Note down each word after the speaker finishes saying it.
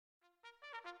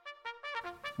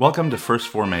Welcome to First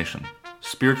Formation,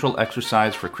 spiritual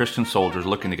exercise for Christian soldiers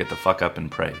looking to get the fuck up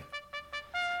and pray.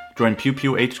 Join Pew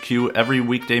Pew HQ every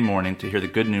weekday morning to hear the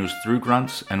good news through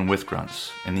grunts and with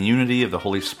grunts, in the unity of the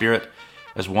Holy Spirit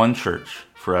as one church,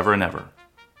 forever and ever.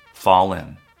 Fall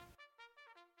in.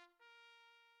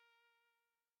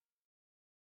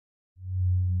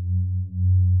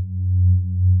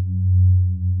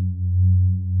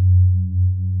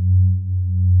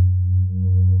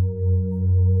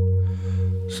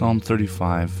 Psalm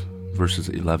 35, verses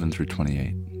 11 through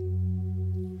 28.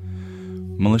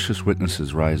 Malicious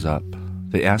witnesses rise up.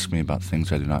 They ask me about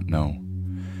things I do not know.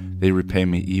 They repay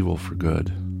me evil for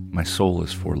good. My soul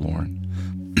is forlorn.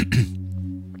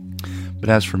 But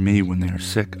as for me, when they are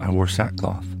sick, I wore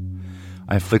sackcloth.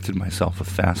 I afflicted myself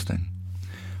with fasting.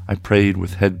 I prayed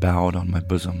with head bowed on my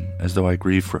bosom, as though I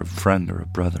grieved for a friend or a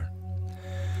brother.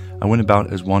 I went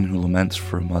about as one who laments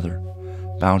for a mother,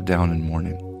 bowed down in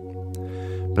mourning.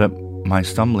 But at my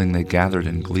stumbling they gathered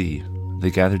in glee.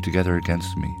 They gathered together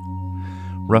against me.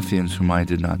 Ruffians whom I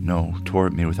did not know tore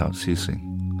at me without ceasing.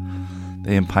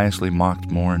 They impiously mocked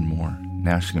more and more,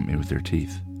 gnashing at me with their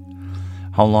teeth.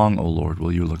 How long, O Lord,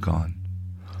 will you look on?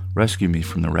 Rescue me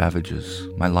from the ravages,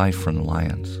 my life from the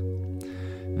lions.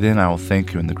 Then I will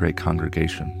thank you in the great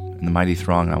congregation. In the mighty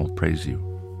throng I will praise you.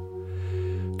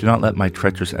 Do not let my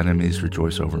treacherous enemies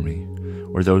rejoice over me,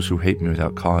 or those who hate me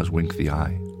without cause wink the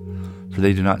eye. For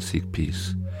they do not seek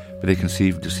peace, but they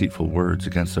conceive deceitful words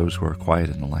against those who are quiet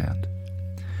in the land.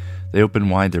 They open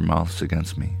wide their mouths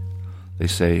against me. They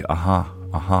say, Aha,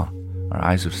 aha, our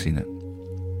eyes have seen it.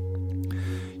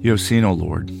 You have seen, O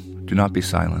Lord, do not be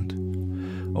silent.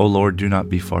 O Lord, do not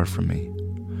be far from me.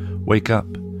 Wake up,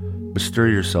 bestir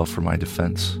yourself for my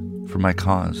defense, for my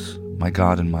cause, my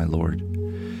God and my Lord.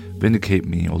 Vindicate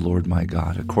me, O Lord my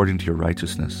God, according to your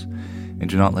righteousness, and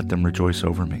do not let them rejoice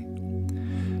over me.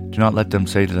 Do not let them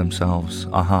say to themselves,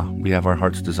 Aha, we have our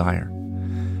heart's desire.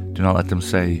 Do not let them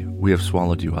say, We have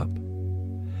swallowed you up.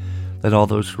 Let all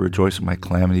those who rejoice in my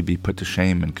calamity be put to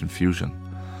shame and confusion.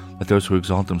 Let those who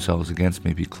exalt themselves against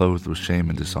me be clothed with shame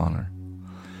and dishonor.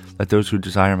 Let those who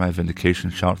desire my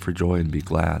vindication shout for joy and be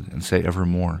glad, and say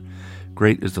evermore,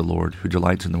 Great is the Lord, who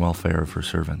delights in the welfare of her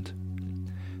servant.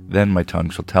 Then my tongue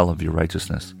shall tell of your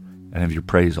righteousness, and of your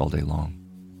praise all day long.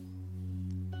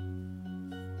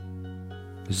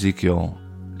 Ezekiel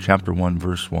chapter 1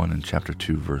 verse 1 and chapter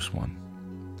 2 verse 1.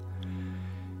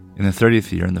 In the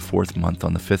 30th year, in the 4th month,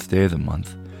 on the 5th day of the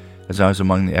month, as I was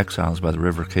among the exiles by the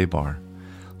river Chebar,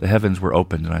 the heavens were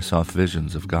opened, and I saw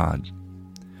visions of God.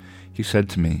 He said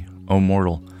to me, O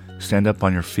mortal, stand up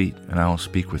on your feet, and I will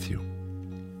speak with you.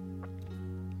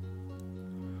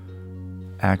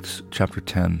 Acts chapter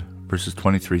 10, verses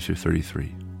 23 through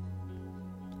 33.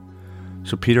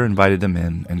 So Peter invited them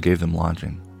in and gave them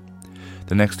lodging.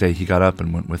 The next day he got up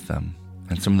and went with them,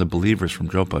 and some of the believers from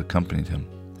Joppa accompanied him.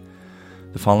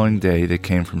 The following day they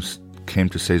came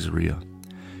to Caesarea.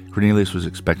 Cornelius was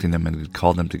expecting them and had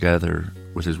called them together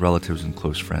with his relatives and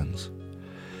close friends.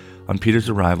 On Peter's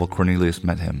arrival, Cornelius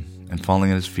met him, and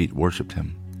falling at his feet worshipped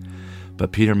him.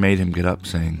 But Peter made him get up,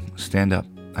 saying, Stand up,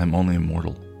 I am only a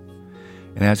mortal.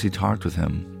 And as he talked with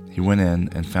him, he went in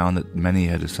and found that many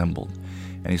had assembled,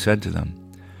 and he said to them,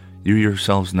 You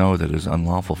yourselves know that it is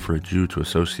unlawful for a Jew to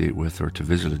associate with or to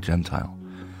visit a Gentile.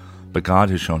 But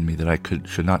God has shown me that I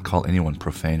should not call anyone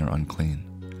profane or unclean.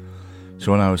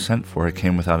 So when I was sent for, I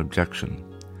came without objection.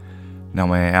 Now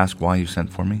may I ask why you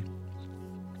sent for me?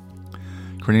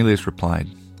 Cornelius replied,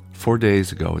 4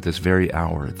 days ago at this very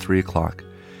hour, at 3 o'clock,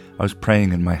 I was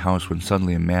praying in my house when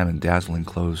suddenly a man in dazzling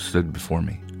clothes stood before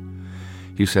me.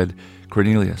 He said,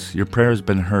 Cornelius, your prayer has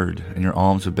been heard, and your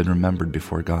alms have been remembered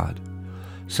before God.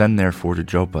 Send therefore to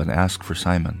Joppa and ask for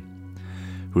Simon,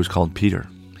 who is called Peter.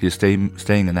 He is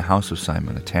staying in the house of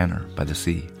Simon, a tanner, by the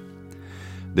sea.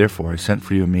 Therefore I sent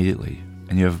for you immediately,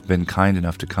 and you have been kind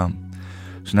enough to come.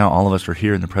 So now all of us are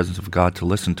here in the presence of God to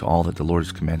listen to all that the Lord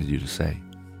has commanded you to say.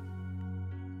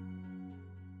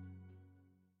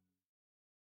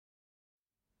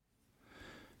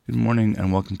 Good morning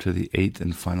and welcome to the 8th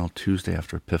and final Tuesday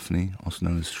after Epiphany, also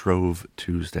known as Shrove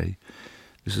Tuesday.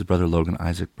 This is Brother Logan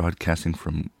Isaac broadcasting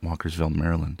from Walkersville,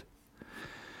 Maryland.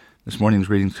 This morning's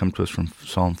readings come to us from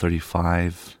Psalm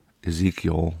 35,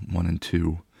 Ezekiel 1 and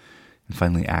 2, and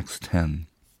finally Acts 10.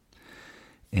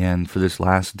 And for this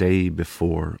last day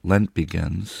before Lent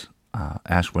begins,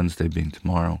 Ash Wednesday being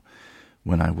tomorrow,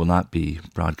 when I will not be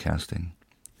broadcasting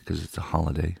because it's a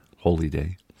holiday, holy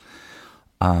day,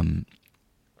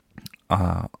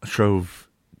 Shrove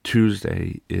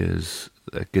Tuesday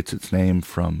gets its name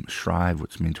from shrive,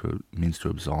 which means to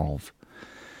absolve.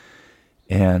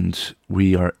 And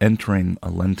we are entering a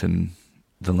Lenten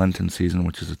the Lenten season,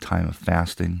 which is a time of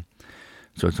fasting.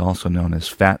 So it's also known as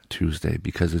Fat Tuesday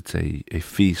because it's a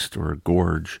feast or a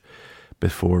gorge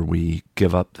before we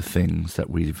give up the things that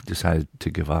we've decided to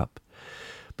give up.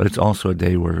 But it's also a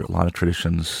day where a lot of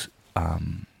traditions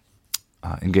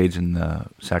engage in the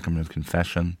sacrament of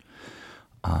confession,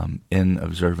 in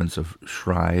observance of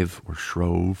Shrive or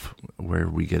Shrove, where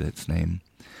we get its name.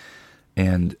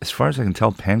 And as far as I can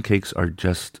tell, pancakes are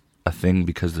just a thing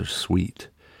because they're sweet,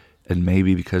 and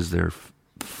maybe because they're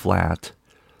flat,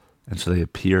 and so they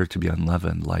appear to be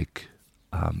unleavened like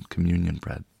communion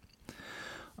bread.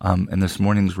 In this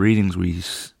morning's readings,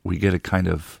 we get a kind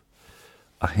of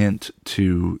a hint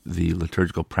to the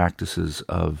liturgical practices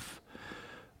of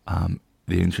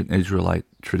the ancient Israelite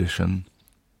tradition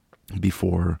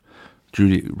before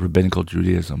rabbinical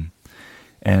Judaism.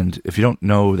 And if you don't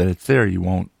know that it's there, you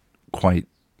won't quite,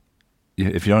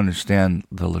 if you don't understand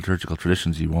the liturgical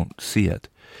traditions, you won't see it.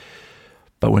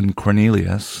 But when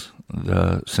Cornelius,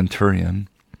 the centurion,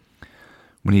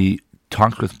 when he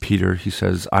talks with Peter, he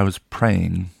says, I was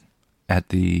praying at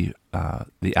the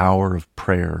hour of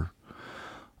prayer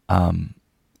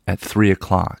at 3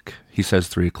 o'clock. He says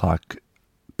 3 o'clock.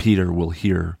 Peter will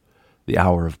hear the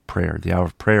hour of prayer. The hour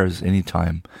of prayer is any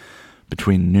time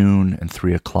between noon and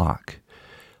 3 o'clock.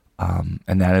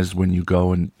 And that is when you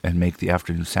go and make the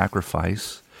afternoon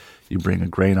sacrifice. You bring a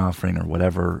grain offering or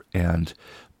whatever, and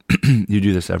you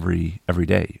do this every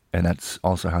day. And that's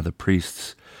also how the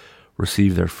priests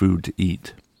receive their food to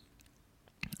eat.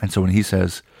 And so when he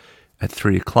says, at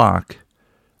 3 o'clock,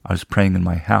 I was praying in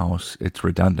my house, it's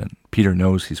redundant. Peter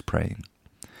knows he's praying.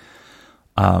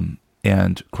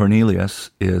 And Cornelius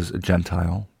is a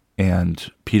Gentile,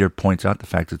 and Peter points out the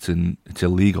fact it's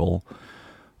illegal,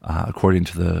 according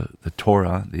to the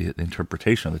Torah, the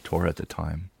interpretation of the Torah at the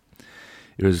time.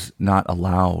 It was not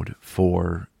allowed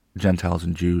for Gentiles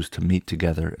and Jews to meet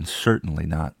together, and certainly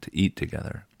not to eat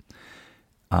together.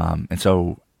 And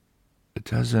so I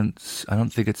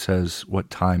don't think it says what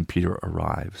time Peter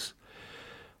arrives.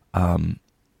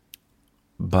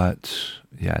 But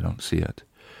yeah, I don't see it.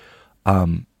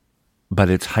 But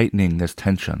it's heightening this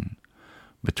tension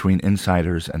between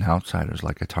insiders and outsiders,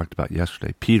 like I talked about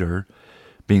yesterday. Peter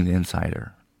being the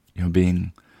insider,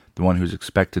 being the one who's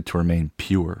expected to remain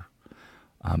pure,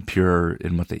 pure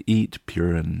in what they eat,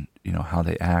 pure in how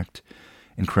they act.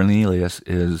 And Cornelius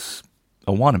is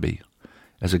a wannabe.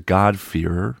 As a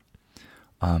God-fearer,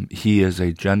 he is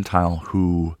a Gentile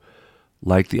who,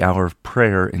 like the hour of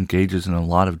prayer, engages in a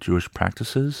lot of Jewish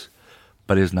practices,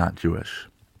 but is not Jewish.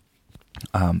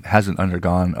 Hasn't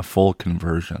undergone a full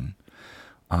conversion,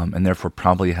 and therefore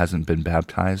probably hasn't been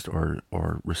baptized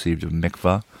or received a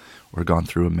mikvah or gone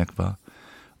through a mikvah,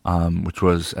 which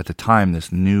was at the time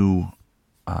this new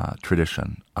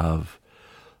tradition of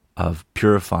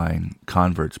purifying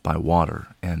converts by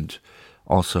water, and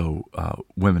also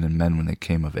women and men when they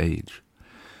came of age.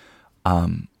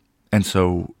 And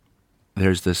so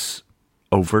there's this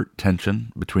overt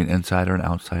tension between insider and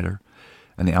outsider,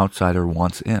 and the outsider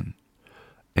wants in.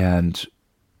 And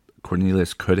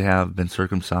Cornelius could have been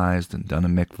circumcised and done a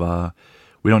mikvah.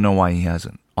 We don't know why he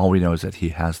hasn't. All we know is that he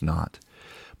has not.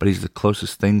 But he's the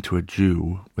closest thing to a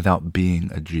Jew without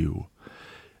being a Jew.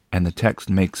 And the text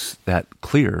makes that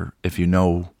clear if you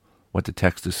know what the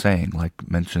text is saying,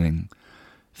 like mentioning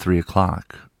 3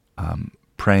 o'clock,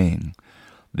 praying.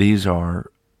 These are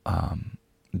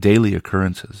daily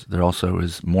occurrences. There also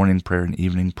is morning prayer and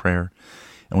evening prayer.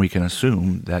 And we can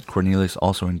assume that Cornelius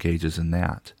also engages in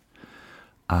that.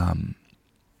 And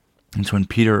so when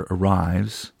Peter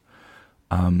arrives,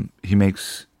 he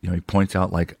makes, he points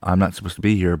out, like, I'm not supposed to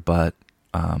be here, but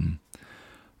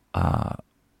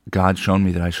God shown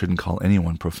me that I shouldn't call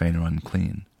anyone profane or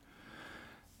unclean.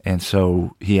 And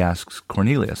so he asks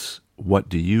Cornelius, what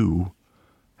do you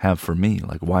have for me?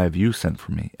 Like, why have you sent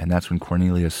for me? And that's when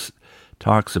Cornelius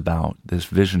talks about this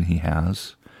vision he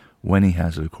has, when he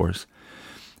has it, of course.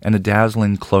 And the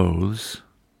dazzling clothes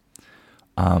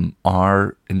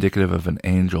are indicative of an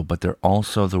angel, but they're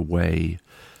also the way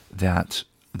that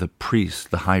the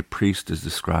priest, the high priest, is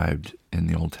described in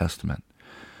the Old Testament,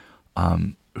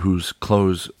 whose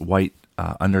clothes, white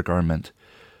undergarment,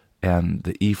 and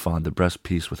the ephod, the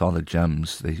breastpiece with all the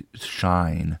gems, they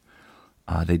shine,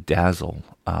 they dazzle,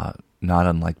 not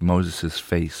unlike Moses'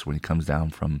 face when he comes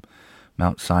down from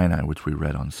Mount Sinai, which we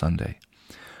read on Sunday.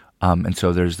 And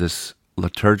so there's this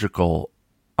liturgical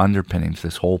underpinning to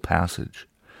this whole passage.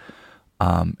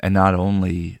 And not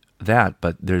only that,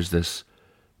 but there's this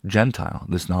Gentile,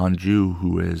 this non-Jew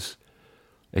who is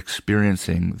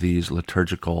experiencing these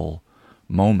liturgical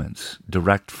moments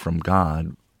direct from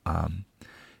God.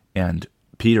 And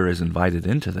Peter is invited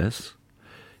into this.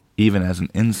 even as an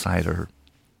insider,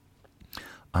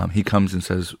 he comes and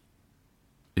says,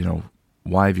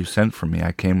 why have you sent for me?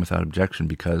 I came without objection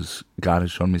because God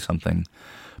has shown me something,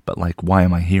 but why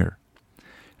am I here?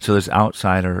 So this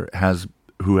outsider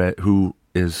who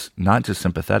is not just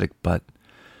sympathetic, but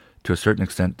to a certain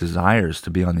extent desires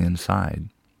to be on the inside.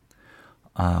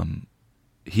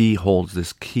 He holds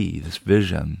this key, this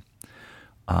vision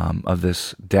of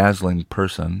this dazzling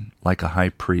person, like a high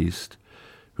priest,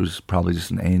 who's probably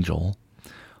just an angel,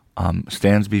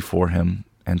 stands before him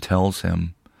and tells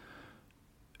him,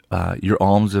 your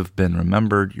alms have been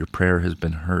remembered, your prayer has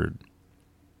been heard.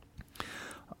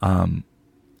 And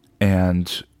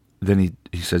then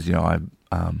he says, I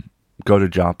go to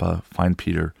Joppa, find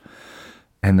Peter,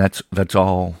 and that's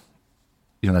all.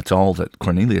 That's all that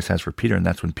Cornelius has for Peter, and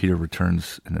that's when Peter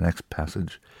returns in the next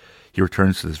passage. He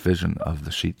returns to this vision of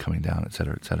the sheet coming down,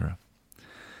 etc., etc.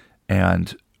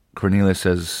 And Cornelius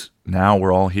says, now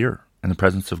we're all here in the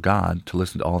presence of God to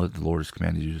listen to all that the Lord has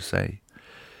commanded you to say.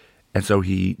 And so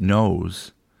he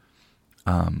knows,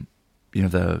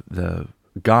 the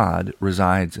God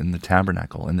resides in the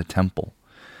tabernacle, in the temple.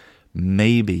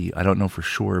 Maybe, I don't know for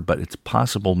sure, but it's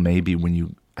possible maybe when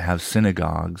you have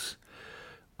synagogues,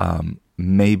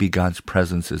 maybe God's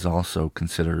presence is also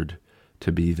considered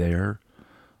to be there,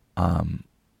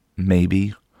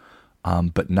 maybe,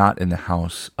 but not in the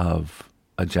house of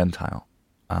a Gentile.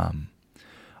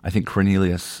 I think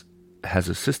Cornelius has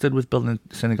assisted with building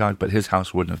a synagogue, but his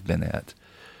house wouldn't have been it,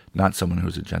 not someone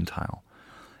who's a Gentile.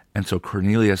 And so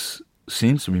Cornelius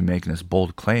seems to be making this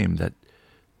bold claim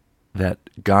that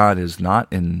God is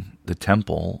not in the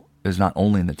temple, is not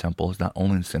only in the temple, is not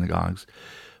only in synagogues,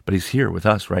 but he's here with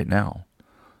us right now.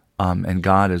 And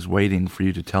God is waiting for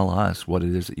you to tell us what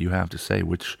it is that you have to say,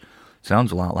 which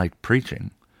sounds a lot like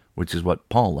preaching, which is what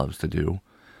Paul loves to do.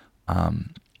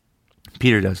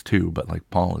 Peter does too, but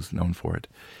Paul is known for it.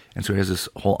 And so he has this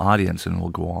whole audience, and we'll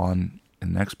go on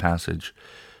in the next passage.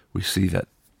 We see that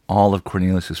all of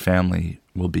Cornelius' family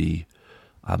will be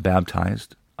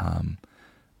baptized,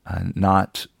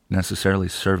 not necessarily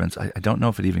servants. I don't know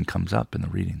if it even comes up in the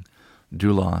reading.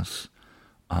 Doulos,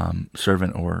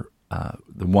 servant, or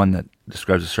the one that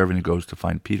describes a servant who goes to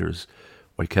find Peter's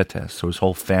oiketes. So his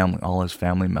whole family, all his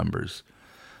family members,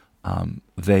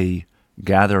 they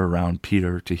gather around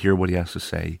Peter to hear what he has to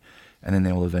say, and then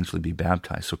they will eventually be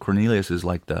baptized. So Cornelius is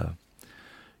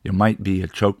might be a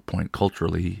choke point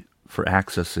culturally for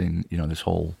accessing, this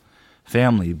whole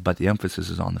family, but the emphasis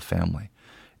is on the family.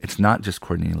 It's not just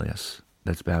Cornelius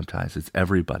that's baptized, it's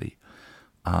everybody.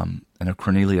 And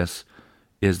Cornelius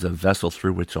is the vessel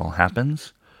through which all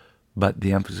happens, but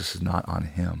the emphasis is not on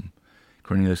him.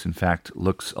 Cornelius, in fact,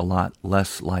 looks a lot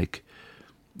less like,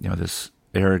 this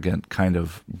arrogant kind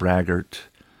of braggart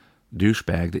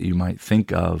douchebag that you might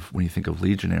think of when you think of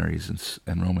legionaries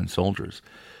and Roman soldiers.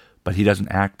 But he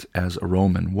doesn't act as a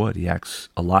Roman would. He acts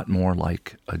a lot more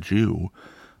like a Jew.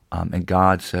 And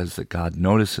God says that God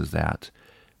notices that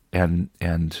and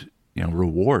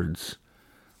rewards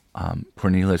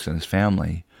Cornelius and his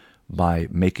family by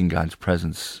making God's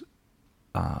presence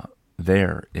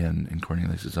there in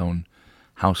Cornelius' own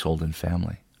household and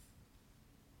family.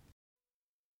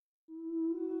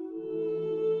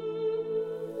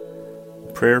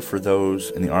 Prayer for those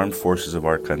in the armed forces of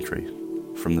our country,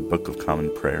 from the Book of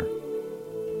Common Prayer.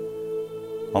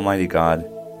 Almighty God,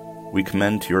 we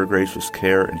commend to your gracious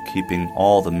care and keeping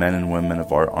all the men and women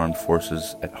of our armed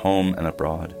forces at home and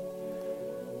abroad.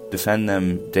 Defend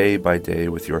them day by day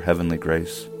with your heavenly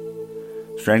grace.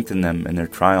 Strengthen them in their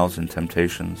trials and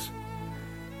temptations.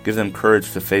 Give them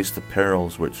courage to face the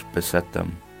perils which beset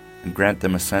them, and grant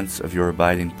them a sense of your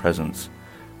abiding presence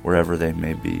wherever they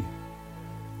may be.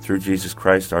 Through Jesus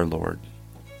Christ our Lord.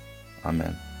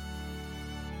 Amen.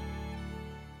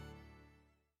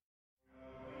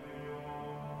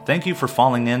 Thank you for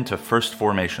falling in to First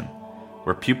Formation,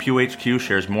 where Pew Pew HQ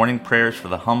shares morning prayers for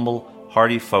the humble,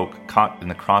 hardy folk caught in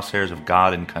the crosshairs of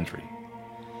God and country.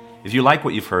 If you like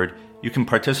what you've heard, you can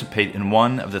participate in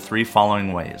one of the three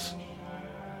following ways.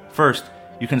 First,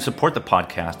 you can support the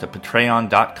podcast at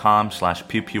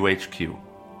patreon.com/pewpewhq.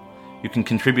 You can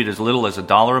contribute as little as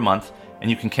 $1 a month, and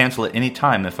you can cancel at any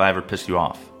time if I ever piss you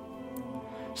off.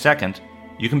 Second,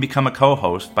 you can become a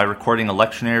co-host by recording a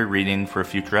lectionary reading for a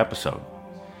future episode.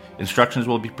 Instructions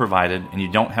will be provided, and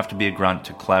you don't have to be a grunt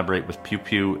to collaborate with Pew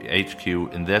Pew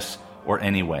HQ in this or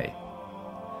any way.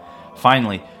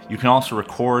 Finally, you can also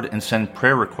record and send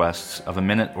prayer requests of a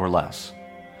minute or less.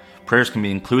 Prayers can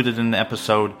be included in the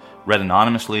episode, read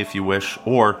anonymously if you wish,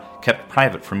 or kept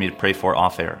private for me to pray for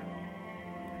off-air.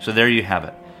 So there you have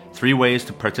it, 3 ways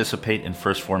to participate in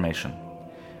First Formation.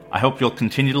 I hope you'll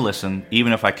continue to listen,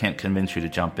 even if I can't convince you to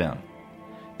jump in.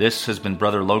 This has been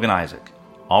Brother Logan Isaac,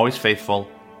 always faithful,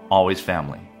 always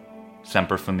family.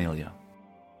 Semper Familia.